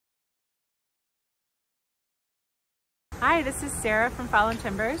Hi, this is Sarah from Fallen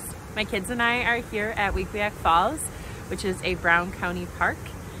Timbers. My kids and I are here at Weequahic Falls, which is a Brown County park,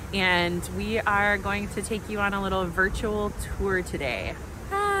 and we are going to take you on a little virtual tour today.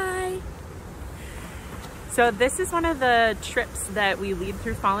 Hi! So this is one of the trips that we lead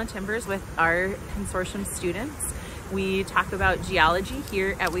through Fallen Timbers with our consortium students. We talk about geology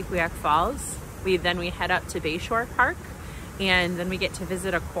here at Weequahic Falls. Then we head up to Bayshore Park, and then we get to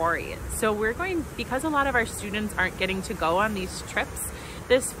visit a quarry. So we're going, because a lot of our students aren't getting to go on these trips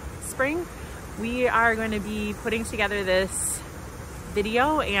this spring, we are going to be putting together this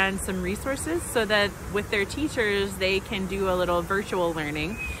video and some resources so that with their teachers, they can do a little virtual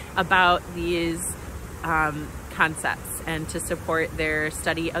learning about these concepts and to support their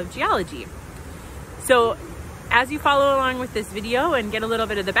study of geology. So as you follow along with this video and get a little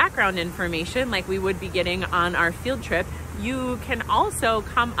bit of the background information like we would be getting on our field trip, you can also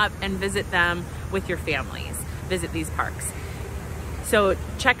come up and visit them with your families, visit these parks. So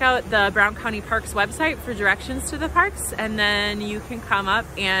check out the Brown County Parks website for directions to the parks, and then you can come up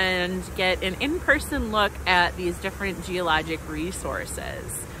and get an in-person look at these different geologic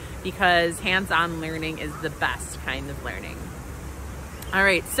resources, because hands-on learning is the best kind of learning. All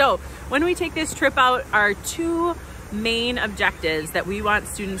right, so when we take this trip out, our two main objectives that we want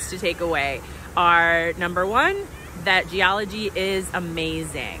students to take away are, number one, that geology is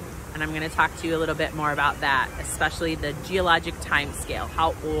amazing. And I'm gonna talk to you a little bit more about that, especially the geologic time scale,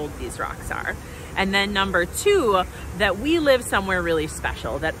 how old these rocks are. And then number two, that we live somewhere really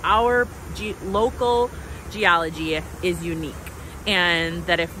special, that our local geology is unique. And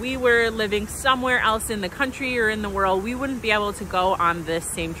that if we were living somewhere else in the country or in the world, we wouldn't be able to go on this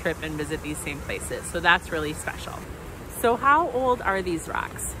same trip and visit these same places. So that's really special. So how old are these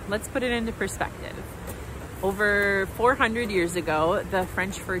rocks? Let's put it into perspective. Over 400 years ago, the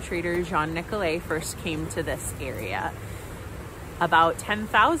French fur trader Jean Nicolet first came to this area. About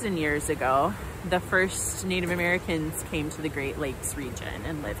 10,000 years ago, the first Native Americans came to the Great Lakes region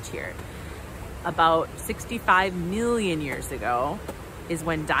and lived here. About 65 million years ago is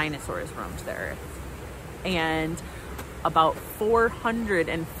when dinosaurs roamed the earth. And about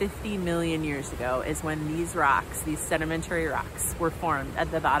 450 million years ago is when these rocks, these sedimentary rocks, were formed at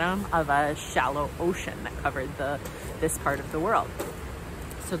the bottom of a shallow ocean that covered this part of the world.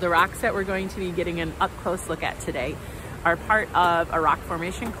 So the rocks that we're going to be getting an up-close look at today are part of a rock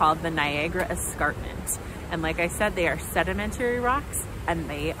formation called the Niagara Escarpment. And like I said, they are sedimentary rocks, and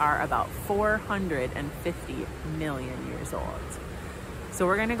they are about 450 million years old. So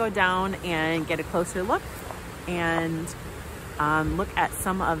we're gonna go down and get a closer look and look at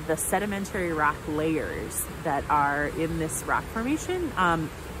some of the sedimentary rock layers that are in this rock formation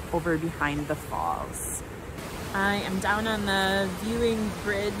over behind the falls. I am down on the viewing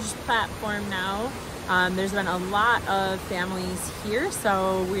bridge platform now. There's been a lot of families here,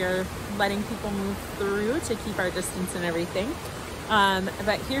 so we are letting people move through to keep our distance and everything.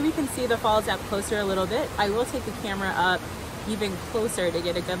 But here we can see the falls up closer a little bit. I will take the camera up even closer to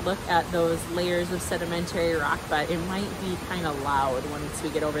get a good look at those layers of sedimentary rock, but it might be kind of loud once we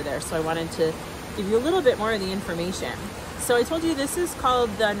get over there. So I wanted to give you a little bit more of the information. So I told you this is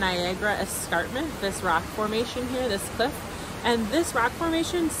called the Niagara Escarpment, this rock formation here, this cliff. And this rock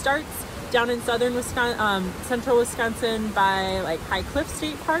formation starts down in southern Wisconsin, central Wisconsin by like High Cliff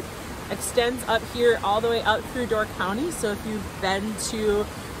State Park, extends up here all the way up through Door County. So if you've been to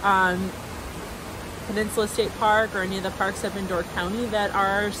Peninsula State Park or any of the parks up in Door County that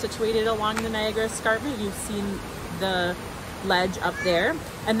are situated along the Niagara Escarpment, you've seen the ledge up there.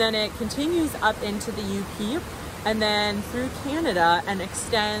 And then it continues up into the UP and then through Canada and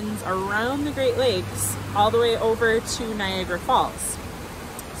extends around the Great Lakes all the way over to Niagara Falls.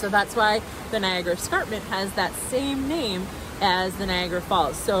 So that's why the Niagara Escarpment has that same name as the Niagara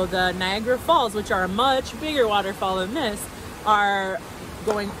Falls. So the Niagara Falls, which are a much bigger waterfall than this, are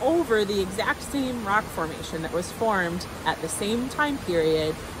going over the exact same rock formation that was formed at the same time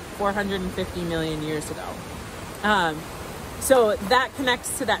period 450 million years ago. So that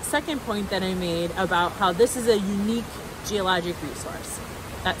connects to that second point that I made about how this is a unique geologic resource.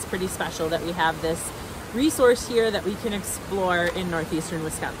 That's pretty special that we have this resource here that we can explore in northeastern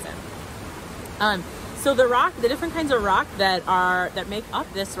Wisconsin. So the different kinds of rock that make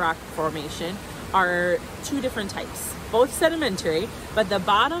up this rock formation are two different types, both sedimentary, but the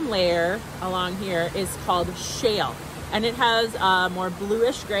bottom layer along here is called shale, and it has a more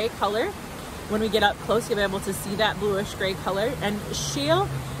bluish gray color. When we get up close, you'll be able to see that bluish gray color. And shale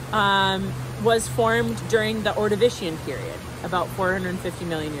was formed during the Ordovician period, about 450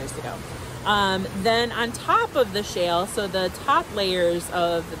 million years ago. Then on top of the shale, so the top layers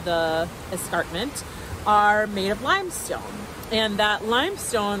of the escarpment, are made of limestone. And that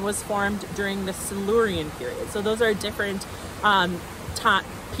limestone was formed during the Silurian period. So those are different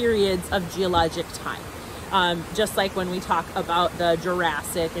periods of geologic time. Just like when we talk about the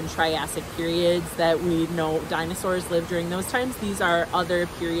Jurassic and Triassic periods that we know dinosaurs lived during those times, these are other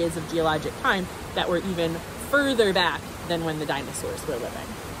periods of geologic time that were even further back than when the dinosaurs were living.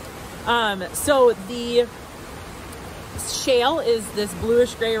 So the shale is this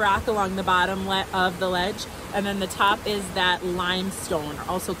bluish gray rock along the bottom of the ledge, and then the top is that limestone,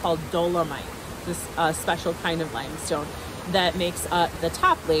 also called dolomite, this special kind of limestone that makes up the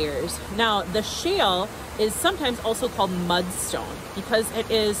top layers. Now, the shale is sometimes also called mudstone because it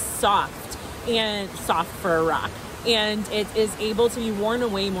is soft for a rock, and it is able to be worn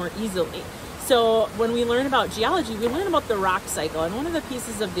away more easily. So when we learn about geology, we learn about the rock cycle, and one of the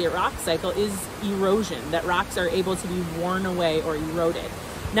pieces of the rock cycle is erosion, that rocks are able to be worn away or eroded.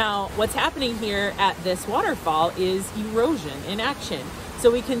 Now, what's happening here at this waterfall is erosion in action.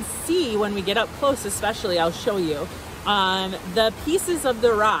 So we can see when we get up close, especially, I'll show you, the pieces of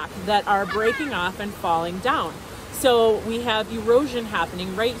the rock that are breaking off and falling down. So we have erosion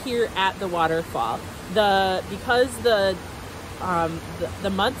happening right here at the waterfall. Because the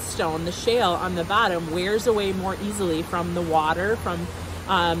mudstone, the shale on the bottom, wears away more easily from the water, from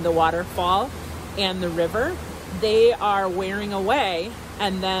the waterfall and the river. They are wearing away,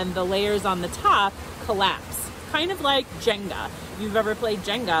 and then the layers on the top collapse, kind of like Jenga. If you've ever played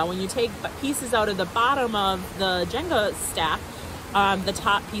Jenga, when you take pieces out of the bottom of the Jenga stack, the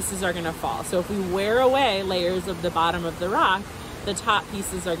top pieces are going to fall. So if we wear away layers of the bottom of the rock, the top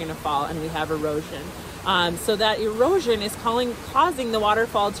pieces are going to fall, and we have erosion. So that erosion is causing the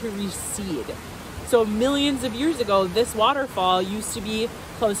waterfall to recede. So millions of years ago, this waterfall used to be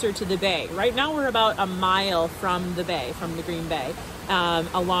closer to the bay. Right now we're about a mile from the bay, from the Green Bay,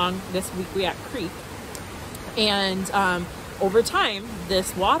 along this Weequahic Creek. And over time,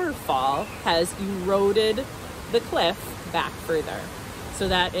 this waterfall has eroded the cliff back further. So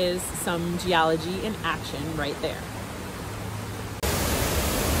that is some geology in action right there.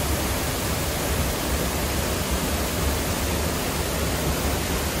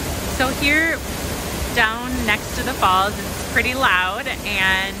 So here down next to the falls, it's pretty loud,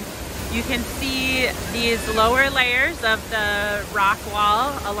 and you can see these lower layers of the rock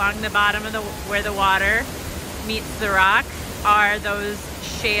wall along the bottom of where the water meets the rock are those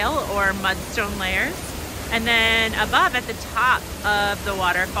shale or mudstone layers. And then above at the top of the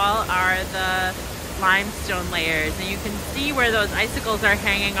waterfall are the limestone layers. And you can see where those icicles are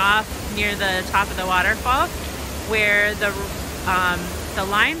hanging off near the top of the waterfall, where the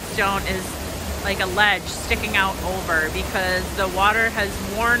limestone is like a ledge sticking out over because the water has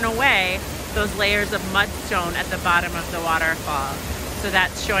worn away those layers of mudstone at the bottom of the waterfall. So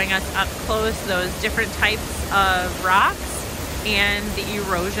that's showing us up close those different types of rocks and the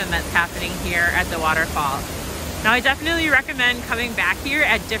erosion that's happening here at the waterfall. Now, I definitely recommend coming back here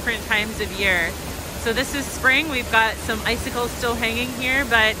at different times of year. So this is spring, we've got some icicles still hanging here,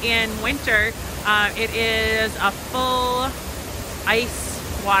 but in winter, it is a full ice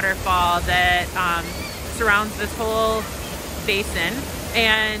waterfall that surrounds this whole basin.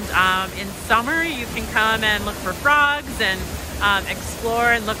 And in summer, you can come and look for frogs and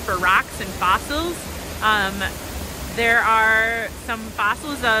explore and look for rocks and fossils. There are some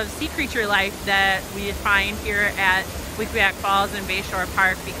fossils of sea creature life that we find here at Weequahic Falls and Bayshore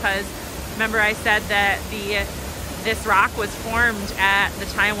Park, because remember I said that this rock was formed at the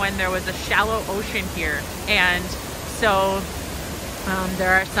time when there was a shallow ocean here, and so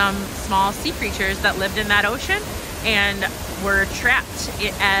there are some small sea creatures that lived in that ocean and were trapped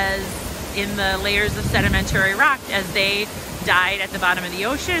in the layers of sedimentary rock as they died at the bottom of the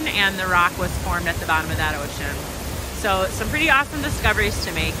ocean, and the rock was formed at the bottom of that ocean. So some pretty awesome discoveries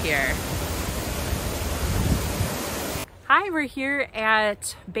to make here. Hi, we're here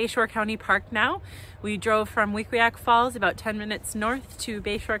at Bayshore County Park now. We drove from Weequahic Falls about 10 minutes north to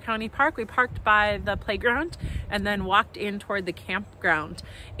Bayshore County Park. We parked by the playground and then walked in toward the campground.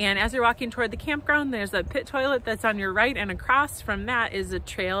 And as you're walking toward the campground, there's a pit toilet that's on your right, and across from that is a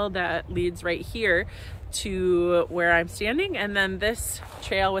trail that leads right here to where I'm standing. And then this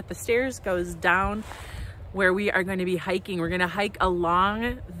trail with the stairs goes down where we are going to be hiking. We're going to hike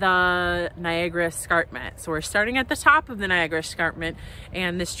along the Niagara Escarpment. So we're starting at the top of the Niagara Escarpment,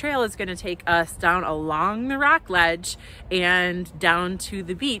 and this trail is going to take us down along the rock ledge and down to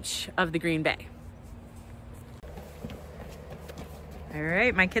the beach of the Green Bay. All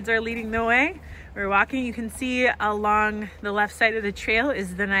right, my kids are leading the way. We're walking. You can see along the left side of the trail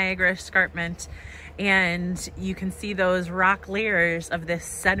is the Niagara Escarpment. and you can see those rock layers of this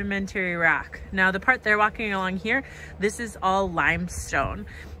sedimentary rock. Now the part they're walking along here, this is all limestone,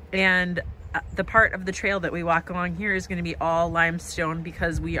 and the part of the trail that we walk along here is going to be all limestone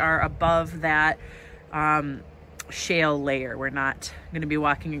because we are above that shale layer. We're not going to be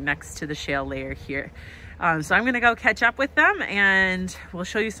walking next to the shale layer here. So I'm going to go catch up with them, and we'll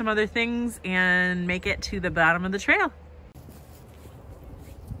show you some other things and make it to the bottom of the trail.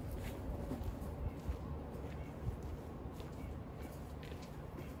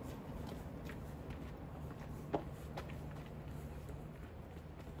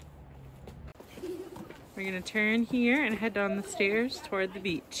 We're going to turn here and head down the stairs toward the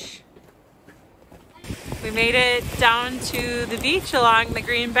beach. We made it down to the beach along the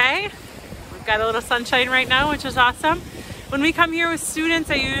Green Bay. We've got a little sunshine right now, which is awesome. When we come here with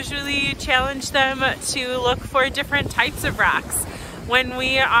students, I usually challenge them to look for different types of rocks. When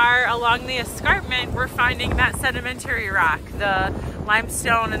we are along the escarpment, we're finding that sedimentary rock, the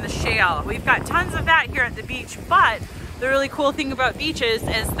limestone and the shale. We've got tons of that here at the beach, but the really cool thing about beaches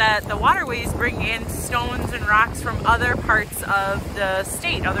is that the waterways bring in stones and rocks from other parts of the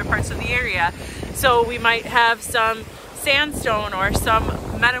state, other parts of the area. So we might have some sandstone or some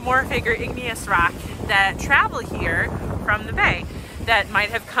metamorphic or igneous rock that travel here from the bay that might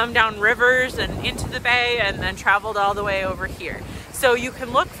have come down rivers and into the bay and then traveled all the way over here. So you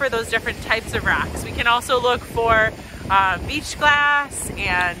can look for those different types of rocks. We can also look for beach glass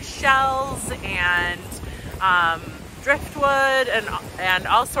and shells and driftwood and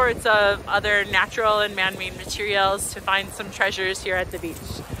all sorts of other natural and man-made materials to find some treasures here at the beach.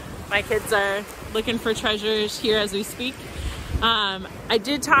 My kids are looking for treasures here as we speak. I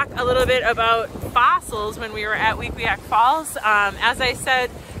did talk a little bit about fossils when we were at Weequahic Falls. As I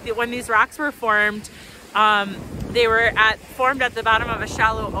said, when these rocks were formed, they were formed at the bottom of a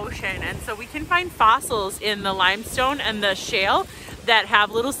shallow ocean, and so we can find fossils in the limestone and the shale that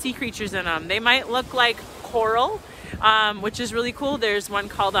have little sea creatures in them. They might look like coral, which is really cool. There's one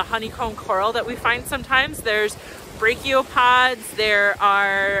called a honeycomb coral that we find sometimes. There's brachiopods. There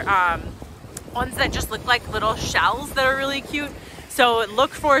are ones that just look like little shells that are really cute. So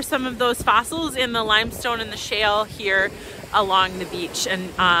look for some of those fossils in the limestone and the shale here along the beach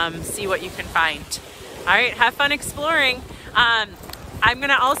and see what you can find. All right, have fun exploring. I'm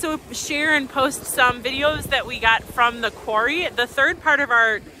gonna also share and post some videos that we got from the quarry. The third part of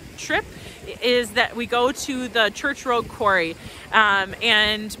our trip is that we go to the Church Road Quarry,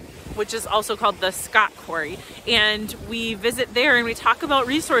 and which is also called the Scott Quarry, and we visit there and we talk about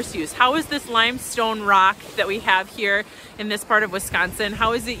resource use. How is this limestone rock that we have here in this part of Wisconsin,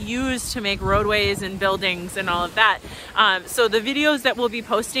 how is it used to make roadways and buildings and all of that? So the videos that we'll be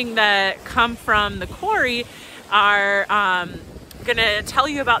posting that come from the quarry are gonna tell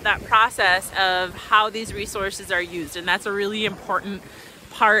you about that process of how these resources are used, and that's a really important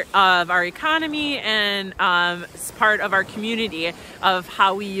part of our economy and part of our community of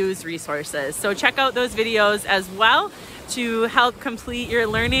how we use resources. So check out those videos as well to help complete your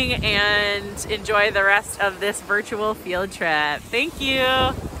learning and enjoy the rest of this virtual field trip. Thank you.